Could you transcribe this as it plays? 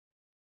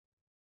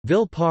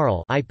Ville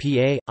Parle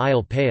IPA,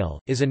 Isle Pale,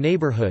 is a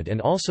neighbourhood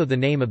and also the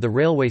name of the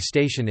railway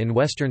station in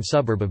western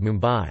suburb of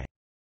Mumbai.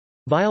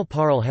 Ville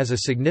Parle has a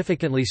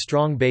significantly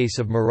strong base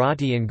of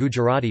Marathi and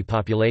Gujarati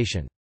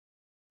population.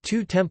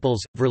 Two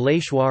temples,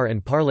 Vrleshwar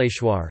and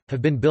Parleshwar,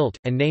 have been built,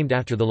 and named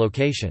after the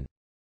location.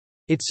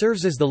 It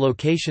serves as the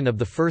location of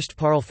the first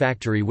Parle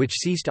factory which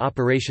ceased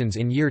operations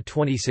in year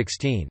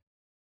 2016.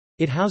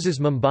 It houses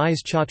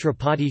Mumbai's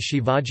Chhatrapati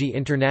Shivaji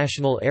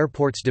International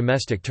Airport's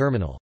domestic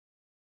terminal.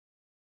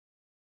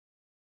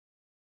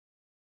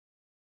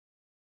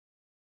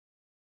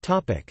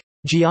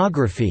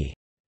 Geography.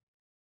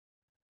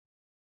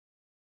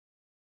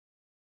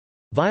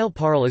 Ville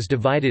Parle is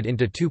divided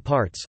into two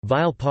parts,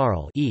 Ville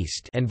Parle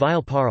east and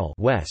Ville Parle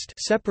west,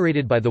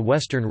 separated by the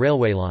Western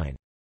Railway line.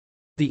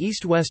 The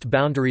east-west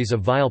boundaries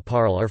of Ville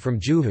Parle are from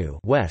Juhu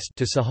west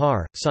to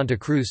Sahar, Santa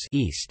Cruz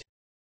east.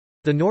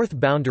 The north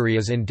boundary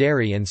is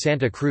Andheri and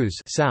Santa Cruz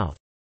south.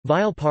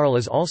 Ville Parle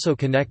is also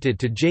connected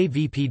to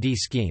JVPD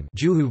scheme,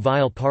 Juhu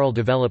Ville Parle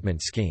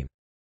Development Scheme.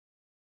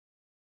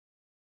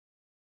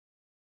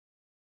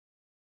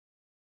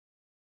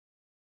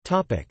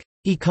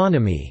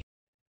 Economy.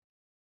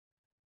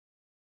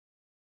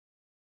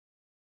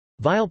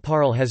 Ville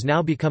Parle has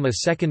now become a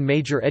second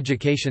major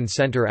education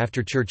centre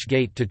after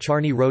Churchgate to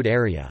Charni Road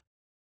area.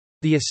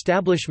 The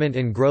establishment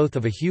and growth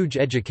of a huge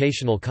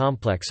educational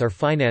complex are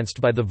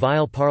financed by the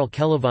Ville Parle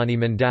Kelavani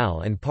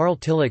Mandal and Parle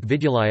Tilak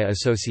Vidyalaya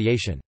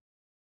Association.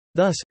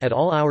 Thus, at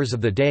all hours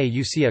of the day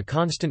you see a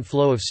constant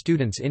flow of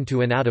students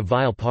into and out of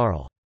Ville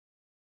Parle.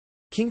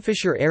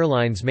 Kingfisher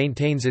Airlines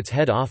maintains its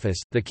head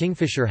office, the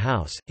Kingfisher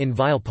House, in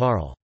Ville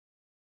Parle.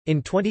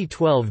 In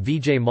 2012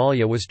 Vijay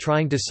Mallya was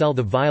trying to sell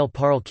the Ville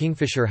Parle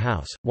Kingfisher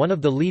House, one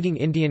of the leading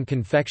Indian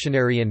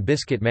confectionery and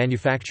biscuit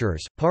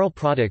manufacturers. Parle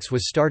Products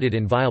was started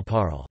in Ville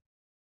Parle.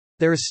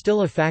 There is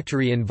still a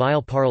factory in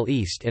Ville Parle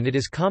East and it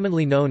is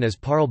commonly known as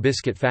Parle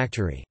Biscuit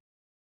Factory.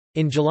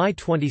 In July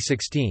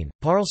 2016,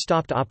 Parle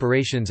stopped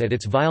operations at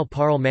its Ville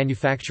Parle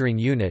manufacturing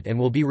unit and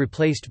will be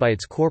replaced by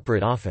its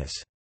corporate office.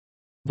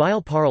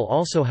 Ville Parle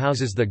also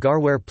houses the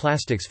Garware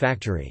Plastics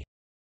Factory.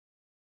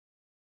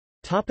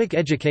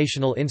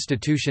 Educational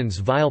institutions.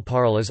 Ville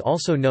Parle is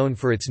also known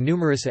for its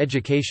numerous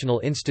educational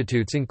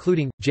institutes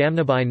including,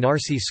 Jamnabai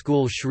Narsi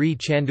School, Shri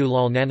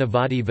Chandulal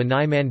Nanavati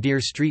Vinay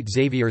Mandir Street,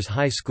 Xavier's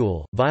High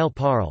School, Ville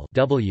Parle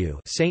W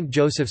St.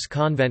 Joseph's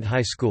Convent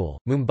High School,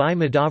 Mumbai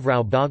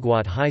Madhavrao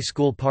Bhagwat High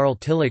School, Parle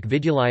Tilak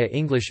Vidyalaya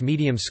English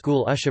Medium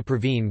School, Usha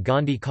Praveen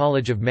Gandhi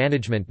College of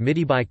Management,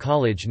 Midhibai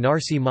College,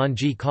 Narsi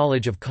Manji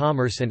College of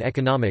Commerce and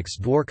Economics,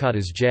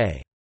 Dwarkadas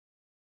J.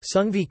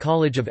 Sungvi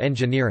College of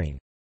Engineering,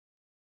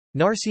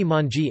 Narsi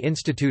Manji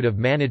Institute of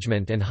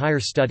Management and Higher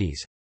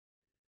Studies,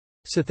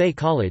 Sathay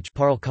College,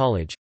 Parle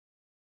College,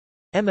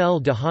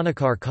 M.L.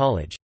 Dahanakar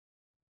College,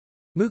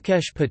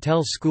 Mukesh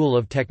Patel School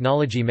of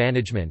Technology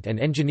Management and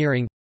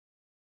Engineering,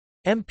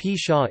 M.P.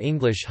 Shah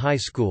English High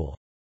School,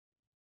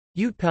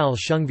 Utpal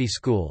Shungvi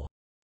School,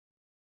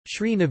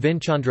 Shri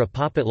Navinchandra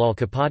Popatlal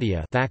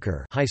Kapadia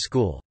Thakur High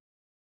School.